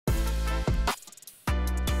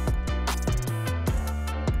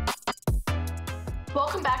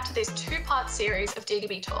Welcome back to this two-part series of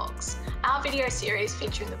DDB Talks, our video series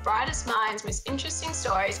featuring the brightest minds, most interesting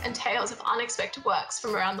stories and tales of unexpected works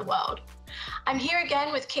from around the world. I'm here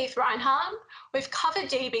again with Keith Reinhard. We've covered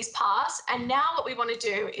DDB's past, and now what we want to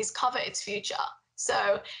do is cover its future.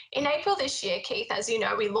 So in April this year, Keith, as you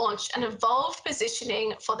know, we launched an evolved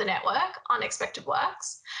positioning for the network, Unexpected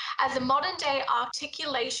Works, as a modern-day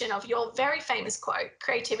articulation of your very famous quote,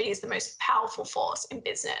 creativity is the most powerful force in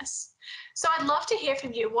business. So I'd love to hear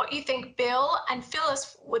from you what you think Bill and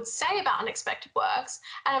Phyllis would say about Unexpected Works,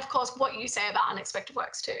 and of course, what you say about Unexpected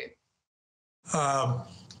Works too.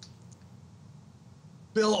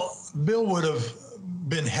 Bill would have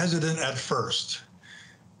been hesitant at first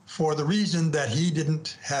for the reason that he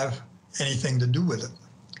didn't have anything to do with it.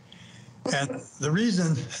 And the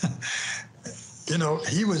reason,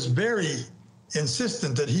 he was very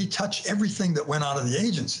insistent that he touch everything that went out of the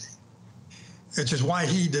agency, which is why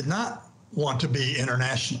he did not want to be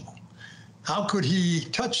international. How could he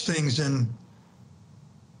touch things in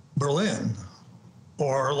Berlin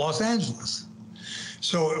or Los Angeles?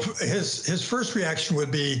 So his first reaction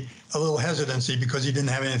would be a little hesitancy because he didn't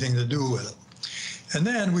have anything to do with it. And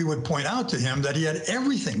then we would point out to him that he had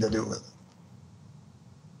everything to do with it.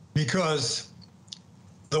 Because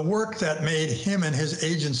the work that made him and his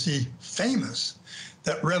agency famous,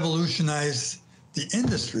 that revolutionized the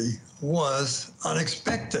industry, was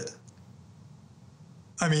unexpected.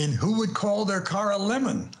 I mean, who would call their car a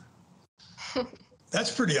lemon?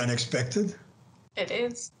 That's pretty unexpected. It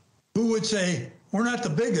is. Who would say, we're not the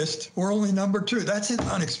biggest, we're only number 2? That's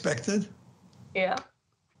unexpected. Yeah.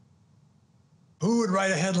 Who would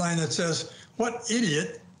write a headline that says, what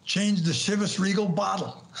idiot changed the Chivas Regal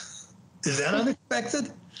bottle? Is that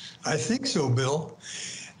unexpected? I think so, Bill.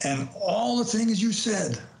 And all the things you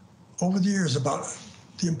said over the years about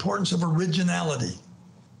the importance of originality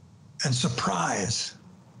and surprise,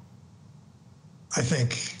 I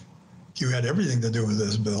think you had everything to do with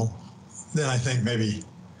this, Bill. Then I think maybe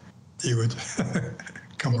he would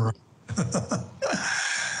come around.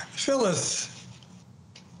 Phyllis,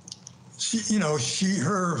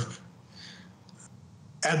 her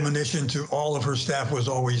admonition to all of her staff was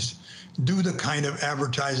always do the kind of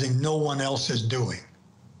advertising no one else is doing.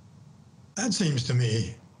 That seems to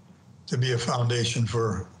me to be a foundation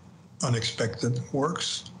for Unexpected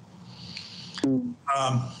Works.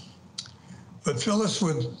 But Phyllis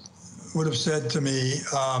would have said to me,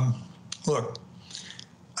 look,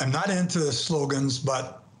 I'm not into slogans,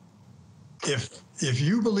 but if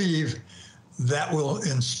you believe that will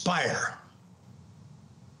inspire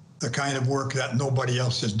the kind of work that nobody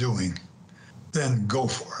else is doing, then go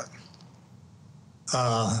for it.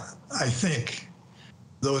 I think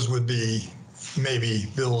those would be maybe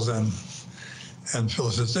Bill's and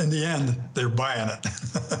Phyllis's. In the end, they're buying it.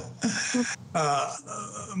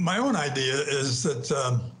 My own idea is that,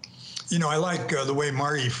 I like the way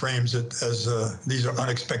Marty frames it as these are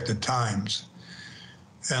unexpected times.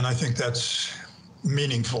 And I think that's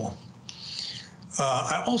meaningful.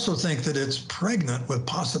 I also think that it's pregnant with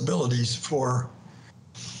possibilities for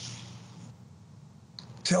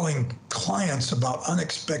telling clients about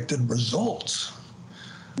unexpected results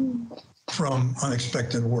from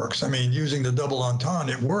Unexpected Works. I mean, using the double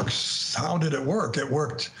entendre, it works. How did it work? It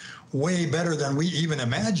worked way better than we even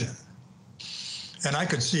imagined. And I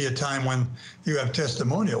could see a time when you have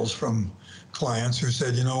testimonials from clients who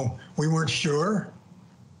said, we weren't sure,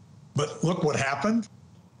 but look what happened.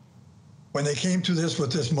 When they came to this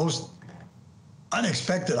with this most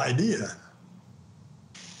unexpected idea,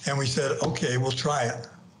 and we said, okay, we'll try it,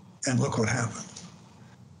 and look what happened.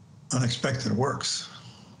 Unexpected Works.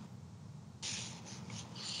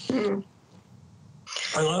 Mm.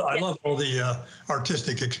 I love all the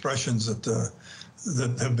artistic expressions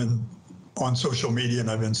that have been on social media and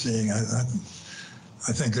I've been seeing.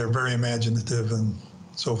 I think they're very imaginative and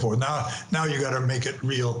so forth. Now you got to make it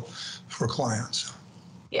real for clients.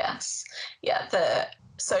 Yes. Yeah, the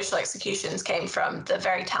social executions came from the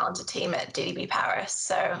very talented team at DDB Paris.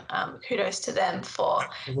 So kudos to them for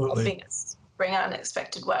helping us bring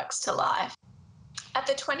Unexpected Works to life. At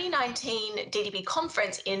the 2019 DDB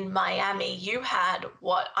conference in Miami, you had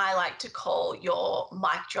what I like to call your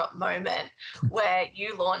mic drop moment, where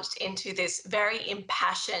you launched into this very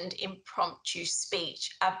impassioned, impromptu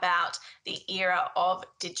speech about the era of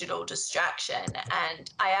digital distraction. And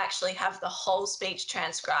I actually have the whole speech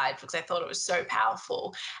transcribed because I thought it was so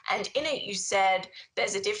powerful. And in it, you said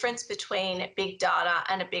there's a difference between big data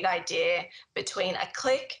and a big idea, between a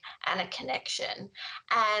click and a connection.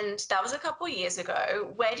 And that was a couple of years ago.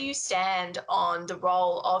 Where do you stand on the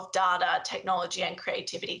role of data, technology, and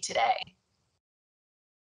creativity today?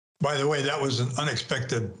 By the way, that was an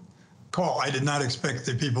unexpected call. I did not expect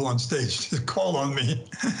the people on stage to call on me.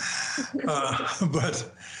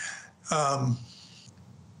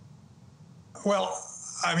 Well,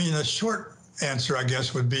 I mean, a short answer, I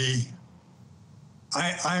guess, would be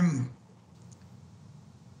I'm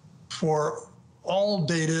for all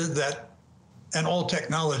data and all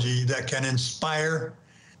technology that can inspire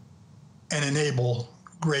and enable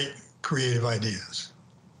great creative ideas.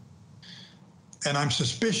 And I'm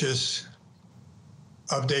suspicious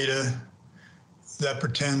of data that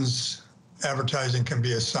pretends advertising can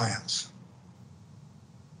be a science.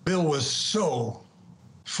 Bill was so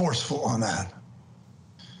forceful on that.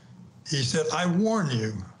 He said, I warn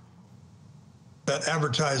you that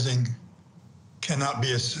advertising cannot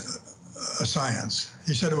be a science.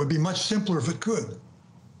 He said it would be much simpler if it could,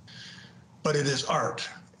 but it is art,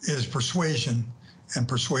 it is persuasion, and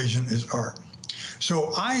persuasion is art.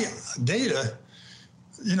 So data,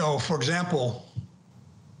 for example,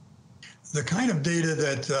 the kind of data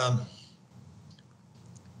that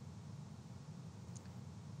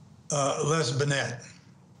Les Bennett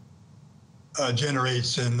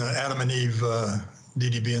generates in Adam and Eve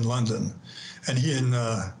DDB in London, and he and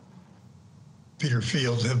Peter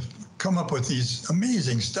Fields have come up with these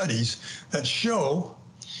amazing studies that show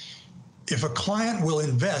if a client will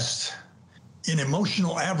invest in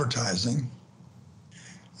emotional advertising,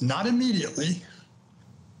 not immediately,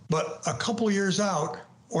 but a couple years out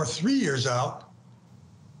or 3 years out,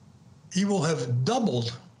 he will have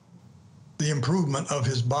doubled the improvement of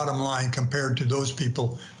his bottom line compared to those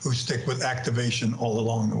people who stick with activation all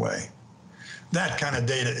along the way. That kind of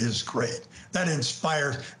data is great. That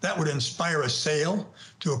would inspire a sale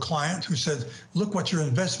to a client who said, look what your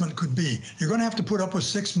investment could be. You're going to have to put up with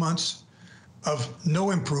 6 months of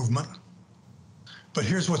no improvement, but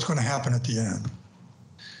here's what's going to happen at the end.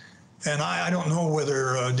 And I don't know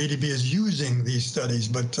whether DDB is using these studies,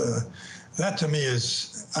 but that to me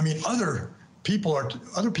is, other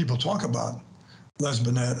people talk about Les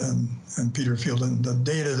Bennett and Peter Field and the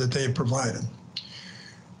data that they provided.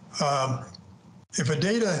 If a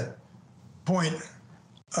data point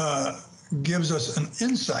gives us an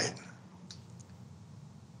insight,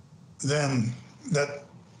 then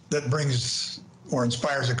that brings or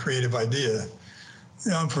inspires a creative idea.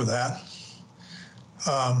 I'm for that.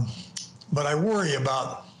 But I worry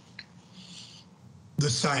about the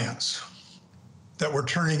science, that we're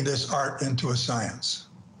turning this art into a science.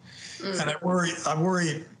 And I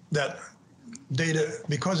worry that data,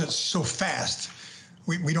 because it's so fast,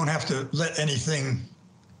 we don't have to let anything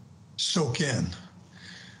soak in,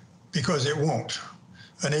 because it won't.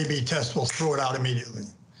 An A/B test will throw it out immediately.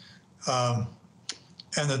 And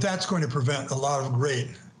that's going to prevent a lot of great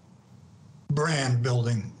brand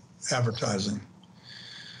building advertising.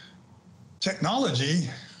 Technology,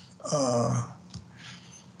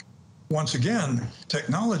 once again,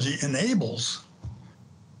 technology enables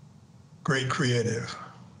great creative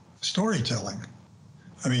storytelling.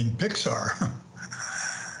 Pixar,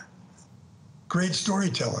 great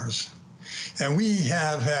storytellers. And we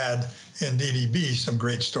have had in DDB some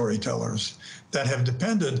great storytellers that have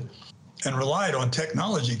depended and relied on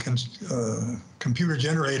technology,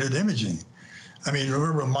 computer-generated imaging.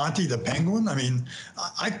 Remember Monty the Penguin?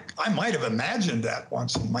 I might have imagined that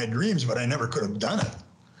once in my dreams, but I never could have done it.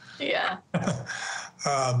 Yeah.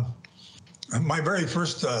 My very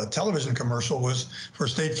first television commercial was for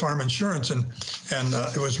State Farm Insurance, and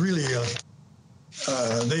it was really,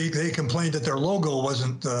 they complained that their logo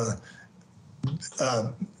wasn't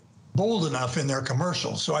bold enough in their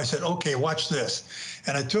commercial. So I said, okay, watch this.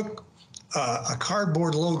 And I took a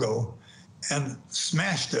cardboard logo and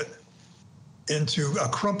smashed it into a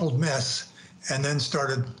crumpled mess, and then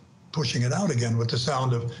started pushing it out again with the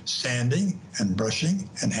sound of sanding and brushing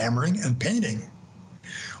and hammering and painting.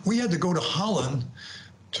 We had to go to Holland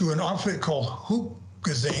to an outfit called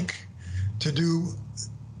Hoopgezink to do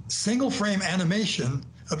single frame animation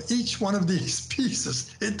of each one of these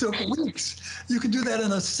pieces. It took weeks. You can do that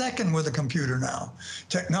in a second with a computer now.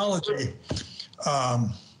 Technology, a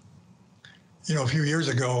few years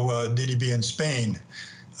ago, DDB in Spain,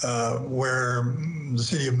 where the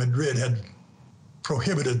city of Madrid had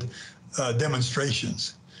prohibited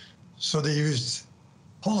demonstrations. So they used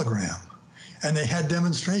hologram, and they had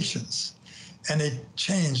demonstrations, and they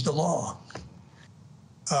changed the law.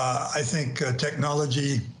 I think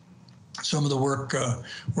technology, some of the work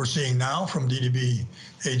we're seeing now from DDB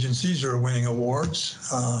agencies are winning awards.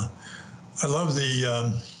 I love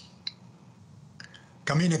the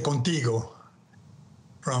Camina Contigo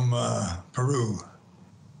from Peru.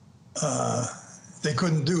 They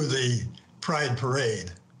couldn't do the Pride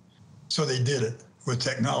Parade, so they did it. with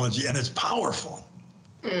technology, and it's powerful.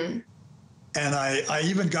 Mm. And I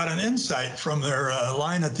even got an insight from their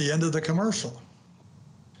line at the end of the commercial.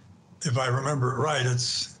 If I remember it right,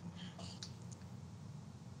 it's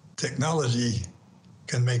technology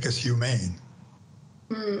can make us humane.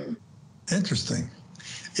 Mm. Interesting.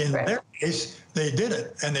 In their case, they did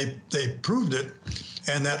it, and they proved it.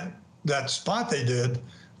 And that spot they did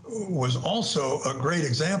was also a great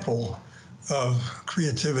example of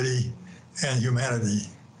creativity and humanity.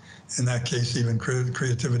 In that case, even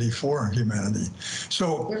creativity for humanity.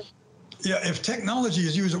 So, yeah, if technology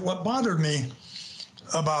is used, what bothered me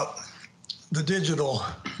about the digital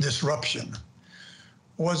disruption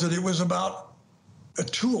was that it was about a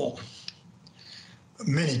tool,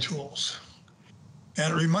 many tools.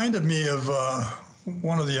 And it reminded me of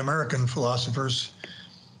one of the American philosophers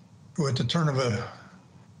who at the turn of the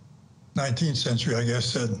 19th century, I guess,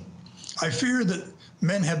 said, "I fear that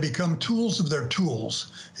men have become tools of their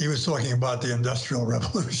tools." He was talking about the Industrial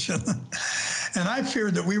Revolution. And I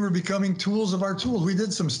feared that we were becoming tools of our tools. We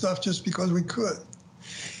did some stuff just because we could.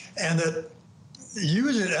 And that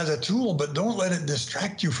use it as a tool, but don't let it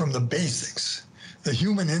distract you from the basics, the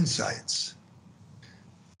human insights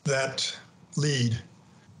that lead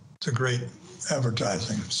to great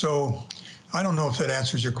advertising. So I don't know if that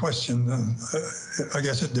answers your question. I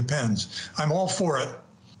guess it depends. I'm all for it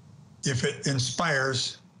if it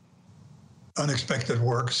inspires unexpected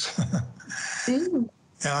works. And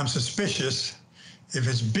I'm suspicious if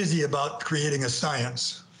it's busy about creating a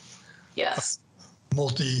science. Yes.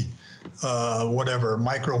 Whatever,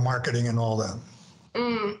 micro marketing and all that.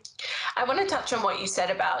 I want to touch on what you said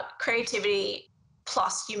about creativity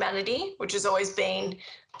plus humanity, which has always been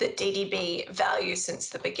the DDB value since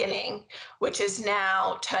the beginning, which has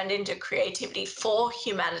now turned into creativity for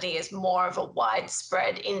humanity as more of a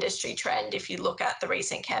widespread industry trend. If you look at the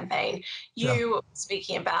recent campaign you were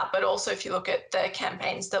speaking about, but also if you look at the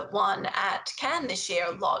campaigns that won at Cannes this year,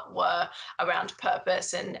 a lot were around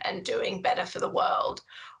purpose and doing better for the world.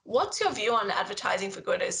 What's your view on advertising for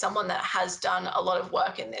good as someone that has done a lot of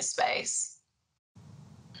work in this space?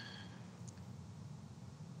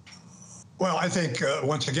 Well, I think,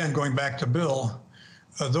 once again, going back to Bill,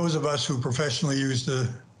 those of us who professionally use the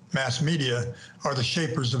mass media are the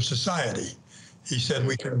shapers of society. He said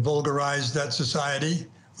we can vulgarize that society,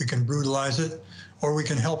 we can brutalize it, or we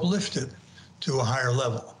can help lift it to a higher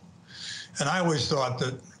level. And I always thought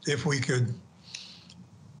that if we could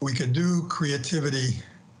do creativity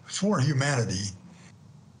for humanity,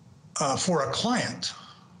 for a client.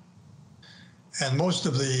 And most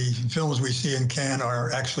of the films we see in Cannes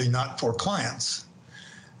are actually not for clients.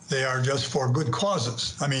 They are just for good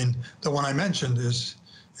causes. I mean, the one I mentioned is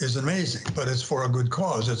amazing, but it's for a good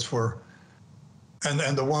cause. It's for,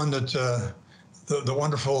 and the one that, the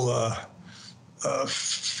wonderful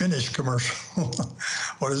Finnish commercial,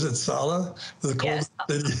 what is it, Sala?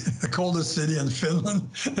 The coldest city in Finland.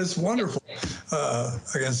 It's wonderful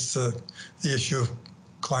against the issue of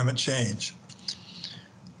climate change.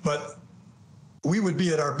 But we would be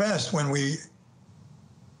at our best when we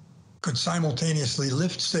could simultaneously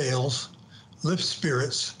lift sales, lift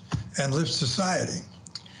spirits, and lift society.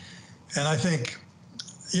 And I think,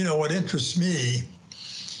 what interests me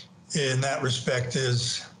in that respect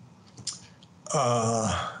is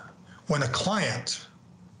when a client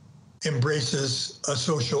embraces a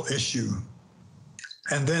social issue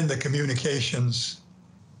and then the communications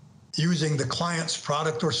using the client's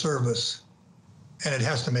product or service, and it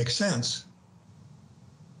has to make sense.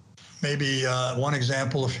 Maybe one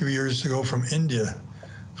example a few years ago from India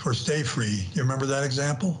for Stay Free. You remember that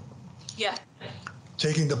example? Yeah.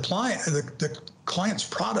 Taking the client's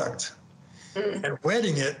product and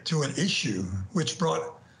wedding it to an issue which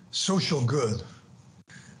brought social good.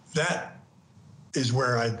 That is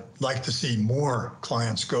where I'd like to see more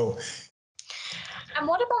clients go. And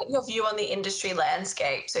what about your view on the industry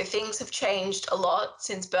landscape? So things have changed a lot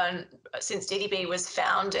since DDB was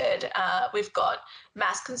founded. We've got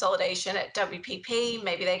mass consolidation at WPP.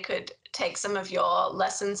 Maybe they could take some of your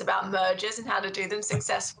lessons about mergers and how to do them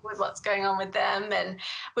successfully with what's going on with them. And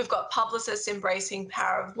we've got publicists embracing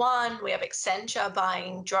power of one. We have Accenture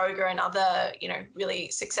buying Droga and other, really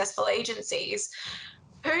successful agencies.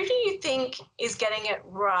 Who do you think is getting it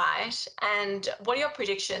right? And what are your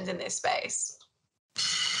predictions in this space?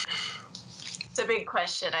 It's a big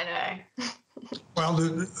question, I know. Well,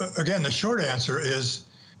 again, the short answer is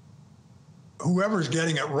whoever's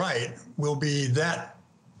getting it right will be that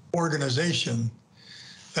organization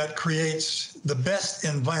that creates the best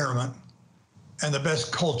environment and the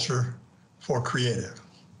best culture for creative.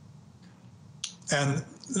 And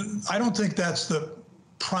I don't think that's the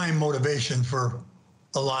prime motivation for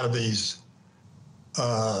a lot of these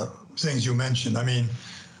things you mentioned. I mean,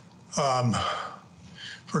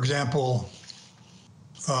 for example,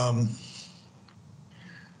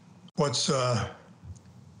 what's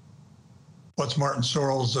Martin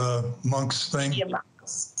Sorrell's monks thing?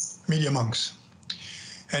 Media monks.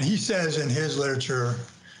 And he says in his literature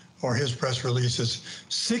or his press releases,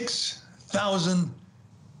 6,000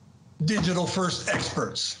 digital first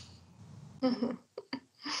experts.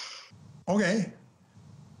 Okay,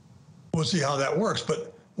 we'll see how that works.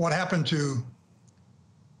 But what happened to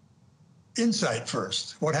insight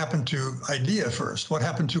first? What happened to idea first? What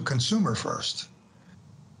happened to consumer first?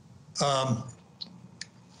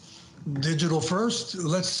 Digital first,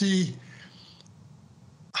 let's see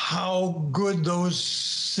how good those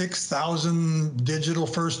 6,000 digital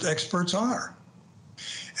first experts are.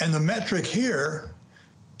 And the metric here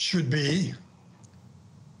should be,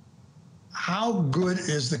 how good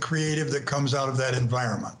is the creative that comes out of that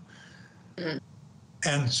environment?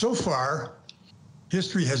 And so far,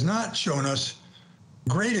 history has not shown us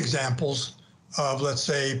great examples of, let's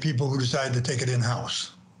say, people who decide to take it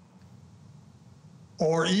in-house,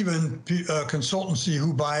 or even a consultancy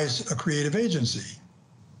who buys a creative agency.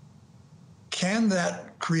 Can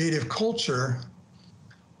that creative culture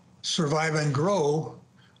survive and grow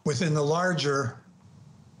within the larger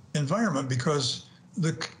environment? Because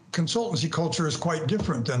the consultancy culture is quite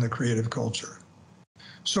different than the creative culture.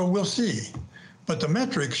 So we'll see. But the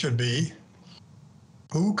metric should be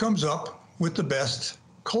who comes up with the best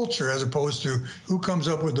culture, as opposed to who comes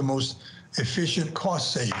up with the most efficient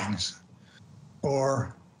cost savings,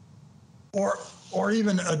 or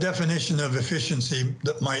even a definition of efficiency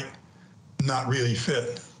that might not really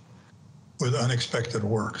fit with unexpected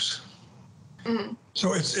works.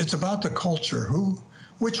 So it's about the culture.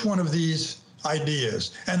 Which one of these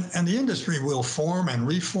ideas, and the industry will form and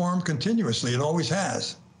reform continuously. It always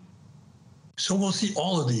has. So we'll see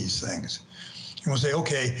all of these things. And we'll say,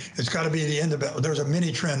 okay, it's got to be the independent. There's a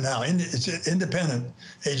mini trend now. It's independent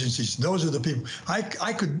agencies. Those are the people.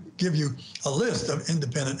 I could give you a list of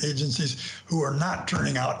independent agencies who are not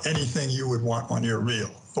turning out anything you would want on your reel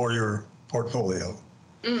or your portfolio.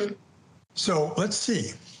 So let's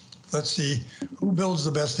see. Let's see who builds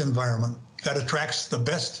the best environment that attracts the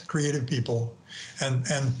best creative people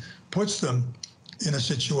and puts them in a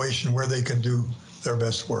situation where they can do their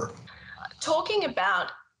best work. Talking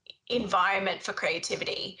about environment for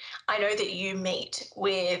creativity, I know that you meet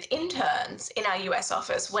with interns in our US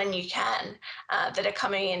office when you can, that are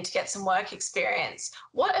coming in to get some work experience.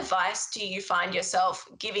 What advice do you find yourself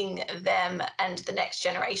giving them and the next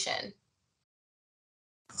generation?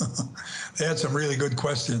 They had some really good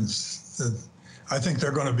questions. I think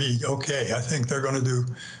they're going to be okay. I think they're going to do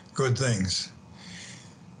good things.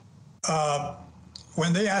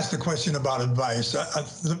 When they asked the question about advice,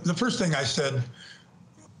 the first thing I said,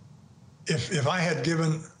 if I had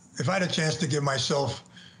a chance to give myself,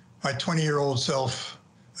 my 20-year-old self,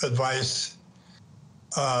 advice,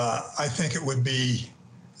 I think it would be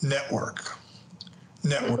networking.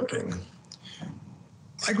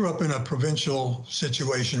 I grew up in a provincial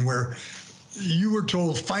situation where you were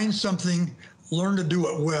told, find something, learn to do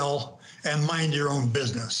it well, and mind your own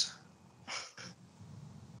business.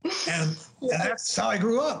 And that's how I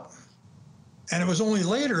grew up. And it was only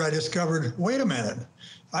later I discovered, wait a minute,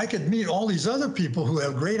 I could meet all these other people who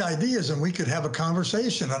have great ideas and we could have a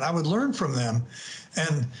conversation and I would learn from them.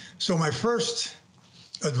 And so my first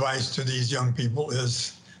advice to these young people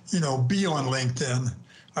is, be on LinkedIn.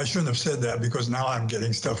 I shouldn't have said that because now I'm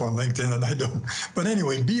getting stuff on LinkedIn and I don't. But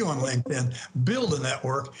anyway, be on LinkedIn, build a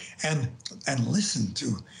network, and listen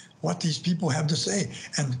to what these people have to say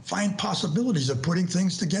and find possibilities of putting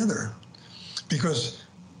things together. Because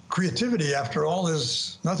creativity, after all,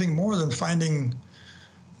 is nothing more than finding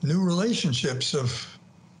new relationships of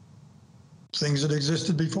things that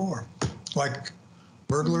existed before, like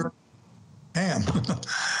burglar ham.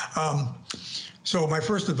 So my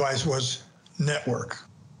first advice was network.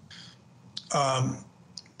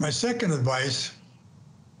 My second advice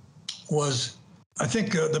was, I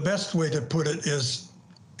think the best way to put it is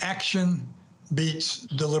action beats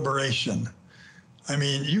deliberation. I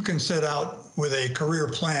mean, you can set out with a career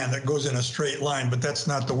plan that goes in a straight line, but that's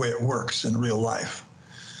not the way it works in real life.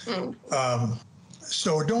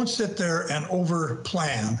 So don't sit there and over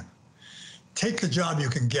plan. Take the job you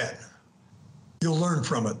can get. You'll learn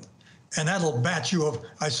from it. And that'll batch you up.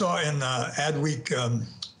 I saw in Adweek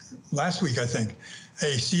last week, I think,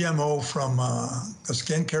 a CMO from a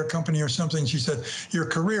skincare company or something. She said, your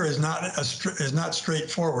career is not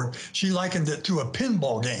straightforward. She likened it to a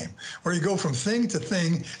pinball game where you go from thing to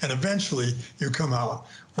thing and eventually you come out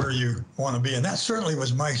where you want to be. And that certainly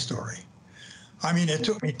was my story. I mean, it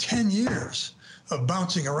took me 10 years of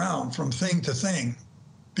bouncing around from thing to thing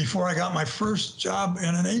before I got my first job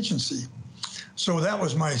in an agency. So that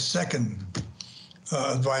was my second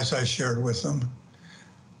advice I shared with them.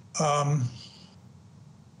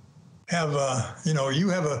 You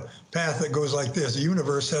have a path that goes like this. The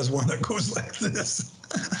universe has one that goes like this.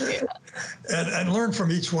 Yeah. and learn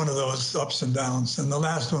from each one of those ups and downs. And the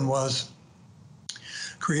last one was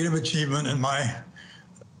creative achievement, in my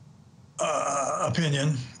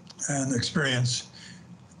opinion and experience,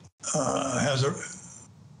 has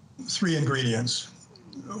three ingredients.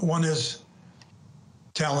 One is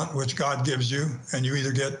talent, which God gives you, and you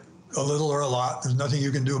either get a little or a lot. There's nothing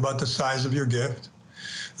you can do about the size of your gift.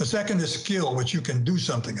 The second is skill, which you can do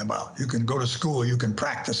something about. You can go to school, you can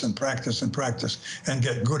practice and practice and practice and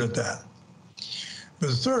get good at that. But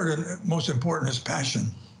the third and most important is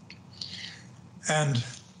passion. And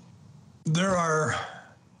there are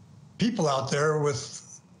people out there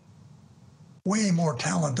with way more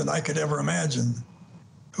talent than I could ever imagine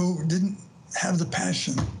who didn't have the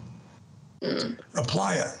passion.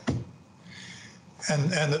 Apply it.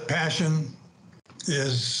 And that passion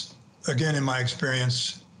is, again, in my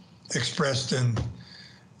experience, expressed in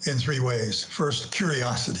three ways. First,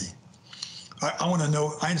 curiosity. I want to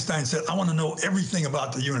know, Einstein said, I want to know everything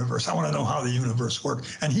about the universe. I want to know how the universe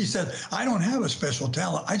works. And he said, I don't have a special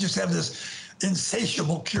talent. I just have this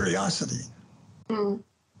insatiable curiosity.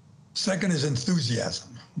 Second is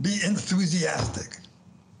enthusiasm. Be enthusiastic.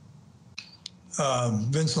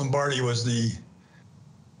 Vince Lombardi was the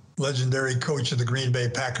legendary coach of the Green Bay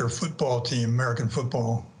Packer football team, American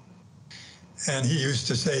football. And he used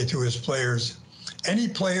to say to his players, any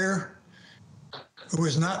player who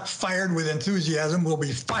is not fired with enthusiasm will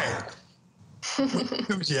be fired with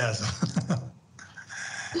enthusiasm.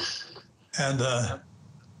 And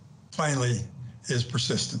finally is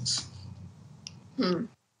persistence and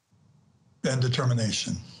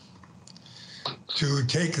determination. To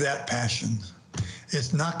take that passion.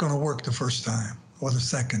 It's not going to work the first time or the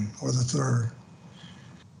second or the third.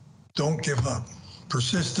 Don't give up.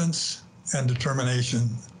 Persistence and determination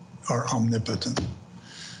are omnipotent.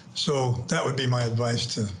 So that would be my advice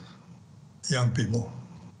to young people.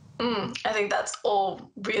 I think that's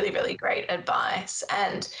all really, really great advice.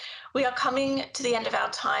 And we are coming to the end of our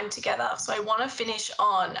time together. So I want to finish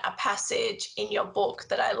on a passage in your book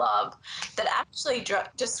that I love that actually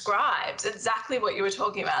describes exactly what you were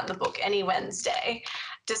talking about in the book, Any Wednesday.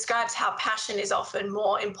 Describes how passion is often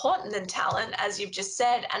more important than talent, as you've just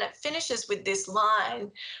said. And it finishes with this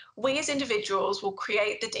line: we as individuals will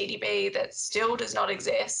create the DDB that still does not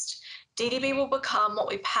exist. DDB will become what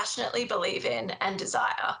we passionately believe in and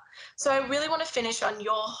desire. So I really want to finish on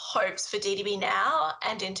your hopes for DDB now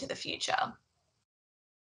and into the future.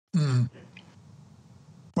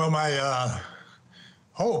 Well, my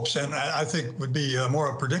hopes, and I think would be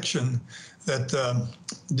more a prediction, that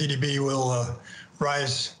DDB will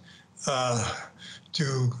rise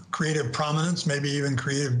to creative prominence, maybe even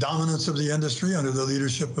creative dominance of the industry under the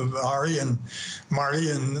leadership of Ari and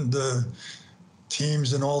Marty and the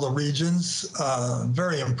teams in all the regions.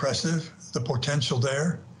 Very impressive, the potential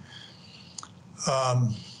there.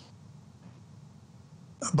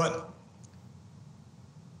 But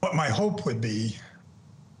what my hope would be,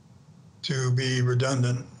 to be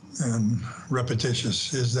redundant and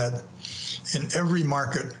repetitious, is that in every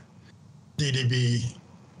market, DDB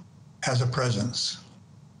has a presence.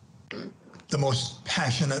 The most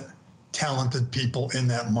passionate, talented people in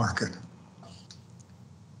that market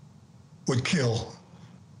would kill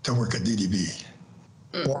to work at DDB.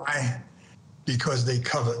 Why? Because they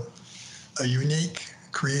covet a unique,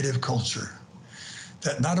 creative culture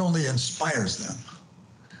that not only inspires them,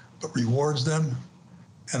 but rewards them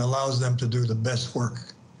and allows them to do the best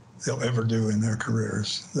work they'll ever do in their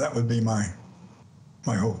careers. That would be my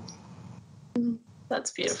hope.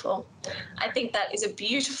 That's beautiful. I think that is a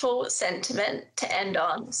beautiful sentiment to end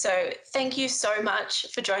on. So thank you so much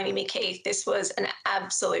for joining me, Keith. This was an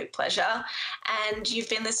absolute pleasure. And you've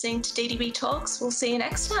been listening to DDB Talks. We'll see you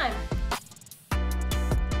next time.